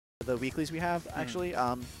the weeklies we have actually.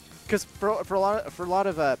 Because for a lot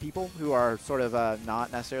of people who are sort of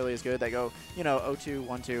not necessarily as good, that go 0-2,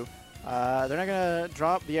 1-2, they're not gonna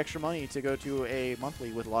drop the extra money to go to a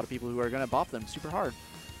monthly with a lot of people who are gonna bop them super hard.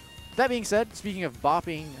 That being said, speaking of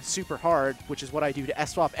bopping super hard, which is what I do to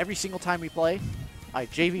SFOP every single time we play, I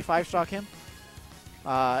JV 5-stock him.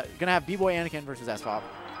 Gonna have Bboy Anakin versus SFOP.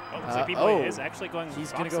 Oh, so Bboy is actually going.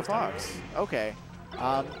 He's gonna go Fox. Okay.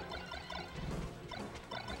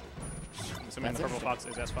 Assuming the purple Fox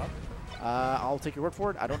is SFOP. I'll take your word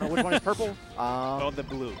for it. I don't know which one is purple. Oh, the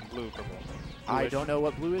blue, purple. I don't know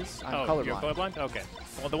what blue is. I'm colorblind. You're colorblind? Okay.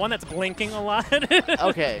 Well, the one that's blinking a lot.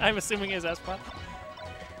 Okay. I'm assuming is SFOP.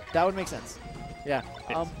 That would make sense. Yeah.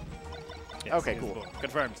 Yes. Yes, okay, cool.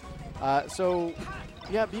 Confirmed. So,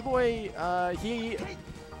 yeah, Bboy,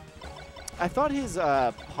 I thought his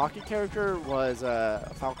pocket character was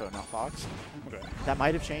Falco, not Fox. Okay. That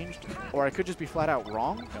might have changed, or I could just be flat out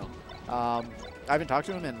wrong. No. I haven't talked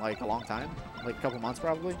to him in like a long time, like a couple months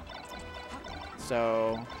probably.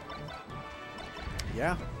 So,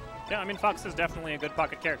 yeah. Yeah, I mean, Fox is definitely a good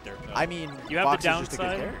pocket character. I mean, you have Fox the is just a good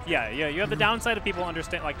downside. character. Yeah, you have the downside of people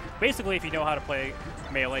understand. Like, basically, if you know how to play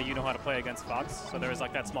melee, you know how to play against Fox. So there is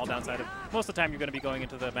like that small downside of most of the time you're going to be going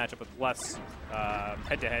into the matchup with less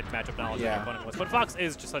head-to-head matchup knowledge than your opponent was. But Fox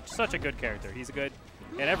is just such a good character. He's good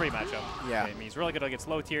in every matchup. Yeah. I mean, he's really good against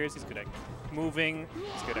low tiers. He's good at moving.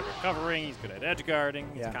 He's good at recovering. He's good at edge guarding.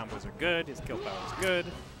 His combos are good. His kill power is good.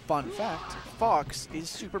 Fun fact, Fox is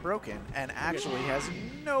super broken and actually has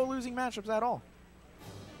no losing matchups at all.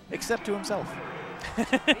 Except to himself.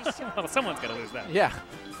 Well, someone's got to lose that. Yeah.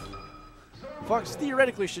 Fox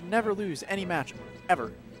theoretically should never lose any match,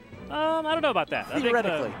 ever. I don't know about that.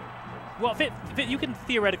 Theoretically. Well, you can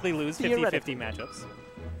theoretically lose 50-50 matchups.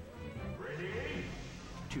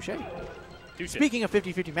 Touche. Touche. Speaking of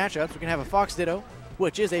 50-50 matchups, we can have a Fox Ditto,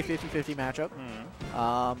 which is a 50-50 matchup.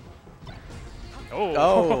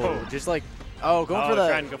 Just like, going for the...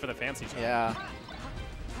 trying to go for the fancy shot. Yeah.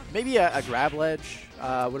 Maybe a grab ledge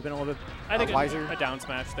would have been a little bit wiser. A down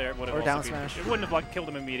smash there would have or down smash. It wouldn't have like killed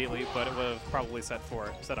him immediately, but it would have probably set up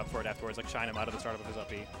for it afterwards, like shine him out of the startup of his up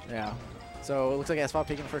B. Yeah. So it looks like SFOP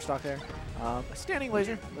taking the first stock there. A standing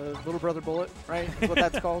laser, the little brother bullet, right? Is what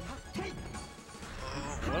that's called.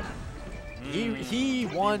 He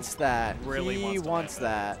wants that. Really wants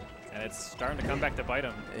that. And it's starting to come back to bite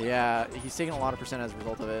him. Yeah, he's taking a lot of percent as a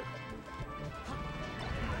result of it.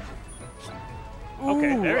 Ooh,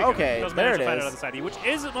 okay, there you go. There it is. The side, which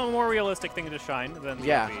is a more realistic thing to shine than the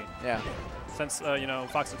yeah. Since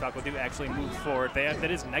Fox and Falco do actually move forward, that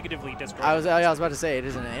is negatively disruptive. I was about to say it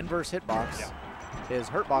is an inverse hitbox. Yeah. His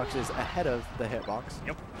hurt box is ahead of the hitbox.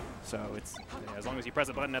 Yep. So it's as long as you press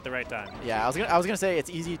a button at the right time. Yeah, I was gonna say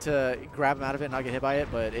it's easy to grab him out of it and not get hit by it,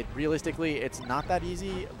 but realistically it's not that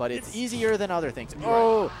easy. But it's easier than other things. Right.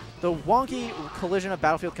 Oh, the wonky collision of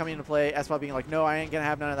Battlefield coming into play. SFOP being like, no, I ain't gonna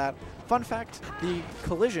have none of that. Fun fact: the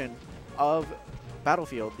collision of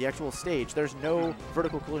Battlefield, the actual stage, there's no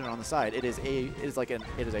vertical collision on the side. It is a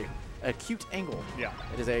acute angle. Yeah.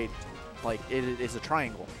 It is a it's a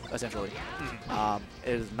triangle essentially. It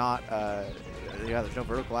is not. There's no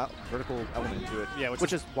vertical element to it. Yeah,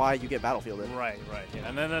 which is why you get Battlefielded. Right. Yeah.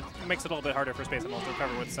 And then that makes it a little bit harder for Space Animals to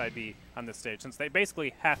recover with side B on this stage, since they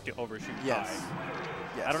basically have to overshoot yes.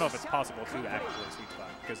 high. I don't know if it's possible to actually sweet spot,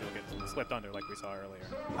 because it'll get slipped under like we saw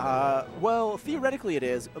earlier. Well, theoretically it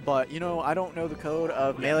is, but I don't know the code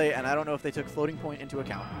of Melee, and I don't know if they took floating point into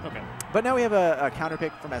account. Okay. But now we have a counter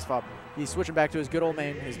pick from SFOP. He's switching back to his good old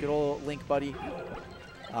main, his good old Link buddy.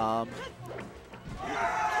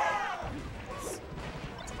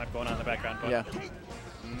 Something going on in the background, but yeah.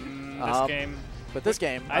 This game. But this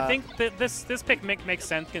game, I think that this pick makes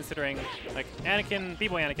sense considering like Bboy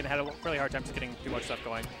Anakin had a really hard time just getting too much stuff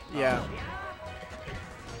going. Yeah.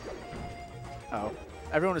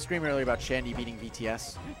 Everyone was screaming earlier about Chandy beating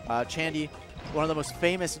VTS. Chandy, one of the most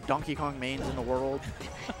famous Donkey Kong mains in the world.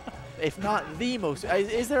 If not the most.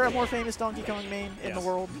 Is there a more famous Donkey Kong main in the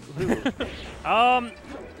world?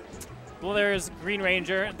 Well, there's Green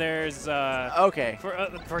Ranger. There's okay.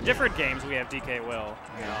 For different games, we have DK Will.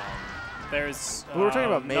 There's we were talking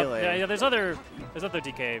about Melee. Yeah. There's other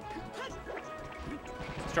DK.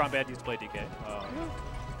 Strong Bad used to play DK.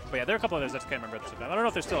 But yeah, there are a couple others. I just can't remember. I don't know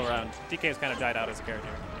if they're still around. DK has kind of died out as a character.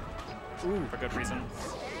 For good reason.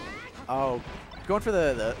 Oh, going for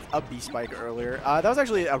the up B spike earlier. That was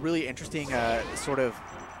actually a really interesting sort of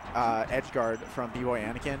edge guard from Bboy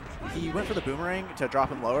Anakin, he went for the boomerang to drop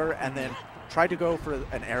him lower, and then tried to go for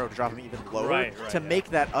an arrow to drop him even lower to make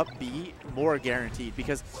that up B more guaranteed,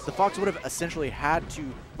 because the Fox would have essentially had to,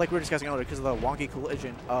 like we were discussing earlier, because of the wonky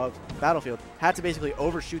collision of Battlefield, had to basically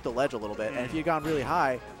overshoot the ledge a little bit, and if he had gone really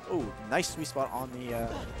high, ooh, nice sweet spot on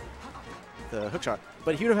the hook shot,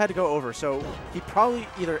 but he would have had to go over, so he probably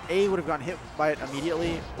either A, would have gotten hit by it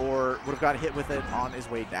immediately, or would have gotten hit with it on his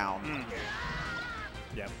way down.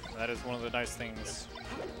 Yeah, that is one of the nice things.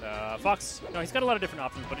 Fox, no, he's got a lot of different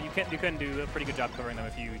options, but you can do a pretty good job covering them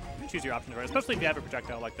if you choose your options right, especially if you have a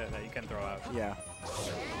projectile like that you can throw out. Yeah.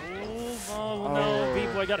 Oh no,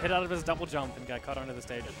 Bboy got hit out of his double jump and got caught onto the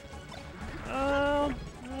stage.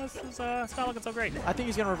 It's not looking so great. I think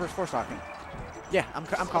he's going to reverse 4-stock him. Yeah, I'm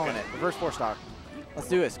calling it. Reverse 4-stock. Let's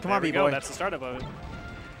do this. Come on, Bboy. That's the start of it.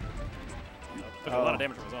 Took a lot of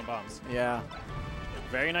damage from his own bombs. Yeah.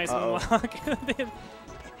 Very nice unlock.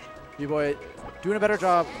 Bboy doing a better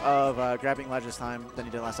job of grabbing ledge this time than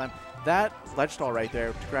he did last time. That ledge stall right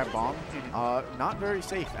there to grab bomb, not very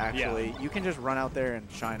safe, actually. Yeah. You can just run out there and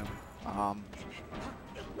shine him.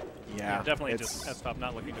 Yeah, definitely just SFOP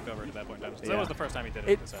not looking to cover at that point in time. So that was the first time he did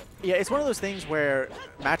it. Yeah, it's one of those things where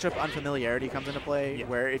matchup unfamiliarity comes into play,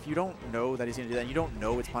 where if you don't know that he's going to do that and you don't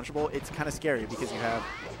know it's punchable, it's kind of scary because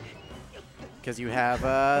you have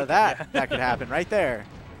that could happen right there.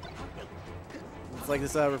 It's like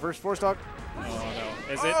this reverse 4-stock. Oh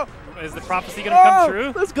no! Is the prophecy going to come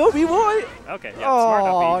true? Let's go, Bboy! Okay, yeah, smart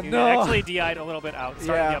up B. No. Actually DI'd a little bit out,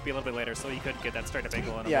 starting the up B a little bit later, so he could get that straight up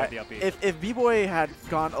angle and avoid the up B. If Bboy had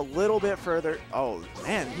gone a little bit further, oh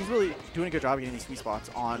man, he's really doing a good job getting these sweet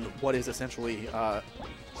spots on what is essentially a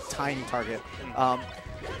tiny target.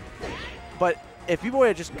 But if Bboy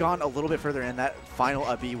had just gone a little bit further in, that final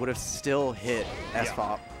up B would have still hit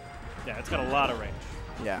SFOP. Yeah, it's got a lot of range.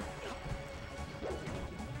 Yeah.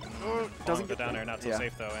 Doesn't go down there, not so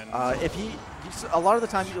safe though. And a lot of the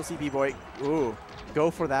time you'll see Bboy,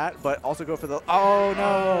 go for that, but also go for the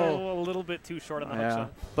no, a little bit too short on the hook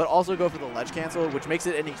shot. But also go for the ledge cancel, which makes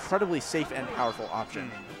it an incredibly safe and powerful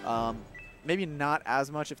option. Maybe not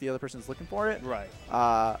as much if the other person's looking for it. Right.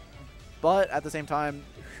 But at the same time,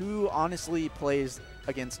 who honestly plays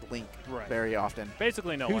against Link very often?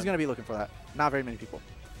 Basically no one. Who's going to be looking for that? Not very many people.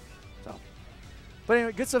 So, but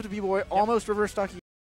anyway, good stuff to Bboy. Almost reverse stock.